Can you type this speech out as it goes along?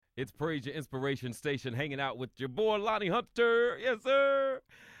It's Praise Your Inspiration Station, hanging out with your boy Lonnie Hunter. Yes, sir.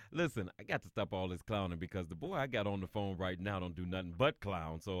 Listen, I got to stop all this clowning because the boy I got on the phone right now don't do nothing but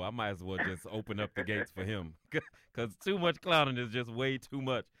clown. So I might as well just open up the gates for him because too much clowning is just way too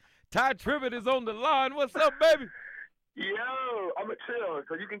much. Ty Tribbett is on the line. What's up, baby? Yo, I'm a chill,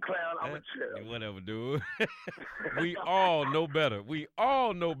 because you can clown, I'm a chill. Whatever, dude. We all know better. We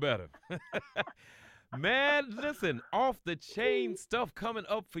all know better. Man, listen, off the chain stuff coming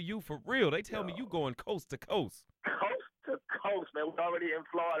up for you for real. They tell me you going coast to coast. Coast to coast, man. We're already in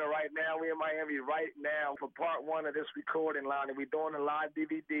Florida right now. We're in Miami right now for part one of this recording line. And we're doing a live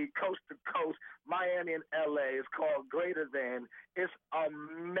DVD, coast to coast, Miami and LA. It's called Greater Than. It's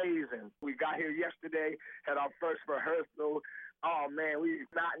amazing. We got here yesterday, had our first rehearsal. Oh, man, we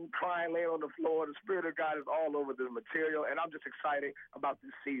nodding, crying, laying on the floor. The Spirit of God is all over this material, and I'm just excited about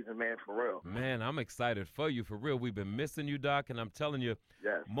this season, man, for real. Man, I'm excited for you, for real. We've been missing you, Doc, and I'm telling you,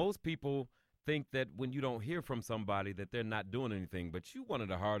 yes. Most people think that when you don't hear from somebody that they're not doing anything, but you one of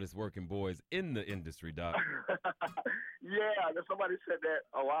the hardest working boys in the industry, Doc. Yeah, somebody said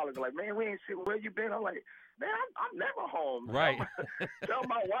that a while ago, like, man, we ain't seen where you been. I'm like, man, I'm never home. Right. Tell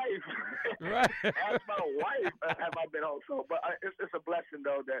my wife. Right. Ask my wife, have I been home? So, but it's a blessing,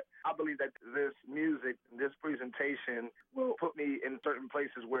 though, that I believe that this music, this presentation will put me in certain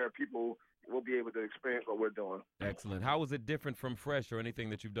places where people will be able to experience what we're doing. Excellent. How is it different from Fresh or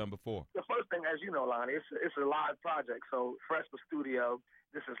anything that you've done before? The first thing, as you know, Lonnie, it's a live project. So Fresh was studio.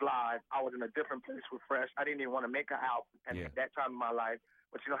 This is live. I was in a different place with Fresh. I didn't even want to make an album at that time in my life.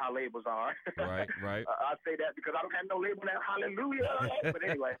 But you know how labels are. Right. I say that because I don't have no label now. Hallelujah. But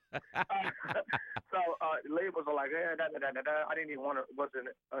anyway, so labels are like, I didn't even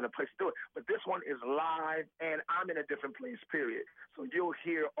wasn't in a place to do it. But this one is live, and I'm in a different place, period. So you'll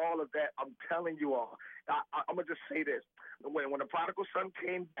hear all of that. I'm telling you all. I'm going to just say this. When the prodigal son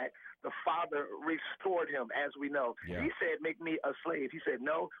came back, the father restored him, as we know. Yeah. He said, make me a slave. He said,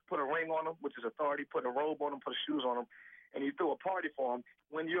 no, put a ring on him, which is authority, put a robe on him, put shoes on him, and he threw a party for him.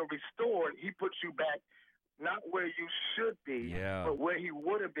 When you're restored, he puts you back not where you should be, but where he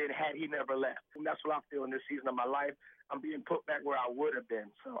would have been had he never left. And that's what I feel in this season of my life. I'm being put back where I would have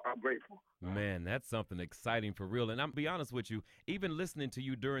been, so I'm grateful. Man, that's something exciting for real. And I'm be honest with you, even listening to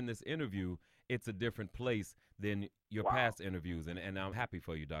you during this interview, it's a different place than your past interviews. And I'm happy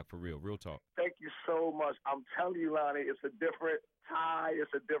for you, Doc, for real talk. Thank you so much. I'm telling you, Lonnie, it's a different tie.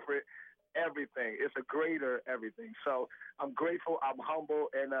 It's a different everything. It's a greater everything. So I'm grateful. I'm humble,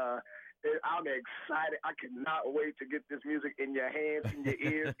 and I'm excited. I cannot wait to get this music in your hands, in your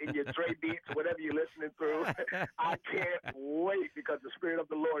ears, in your Dre beats, whatever you're listening through. I can't wait because the Spirit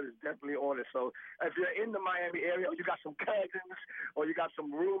of the Lord is definitely on it. So if you're in the Miami area, or you got some cousins, or you got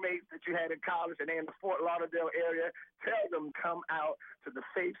some roommates that you had in college and they're in the Fort Lauderdale area, tell them come out to the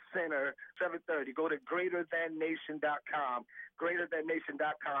Faith Center, 7:30. Go to greaterthannation.com.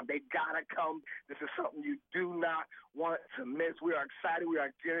 greaterthannation.com. They gotta come. This is something you do not want to miss. We are excited. We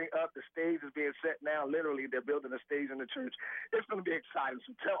are gearing up. The stage is being set now. Literally, they're building a stage in the church. It's going to be exciting.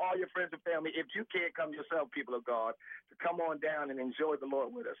 So tell all your friends and family, if you can't come yourself, people of God, to come on down and enjoy the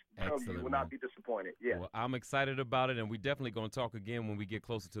Lord with us. Excellent, you will not be disappointed. Yeah. Well, I'm excited about it, and we definitely going to talk again when we get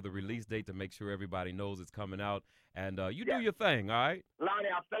closer to the release date to make sure everybody knows it's coming out. And you do your thing, all right? Lonnie,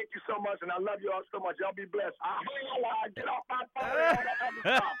 I thank you so much, and I love you all so much. Y'all be blessed. Get off my phone and all that other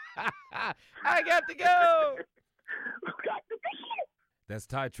stuff. I got to go. Got to go. That's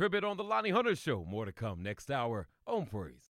Ty Tribbett on the Lonnie Hunter Show. More to come next hour on Praise.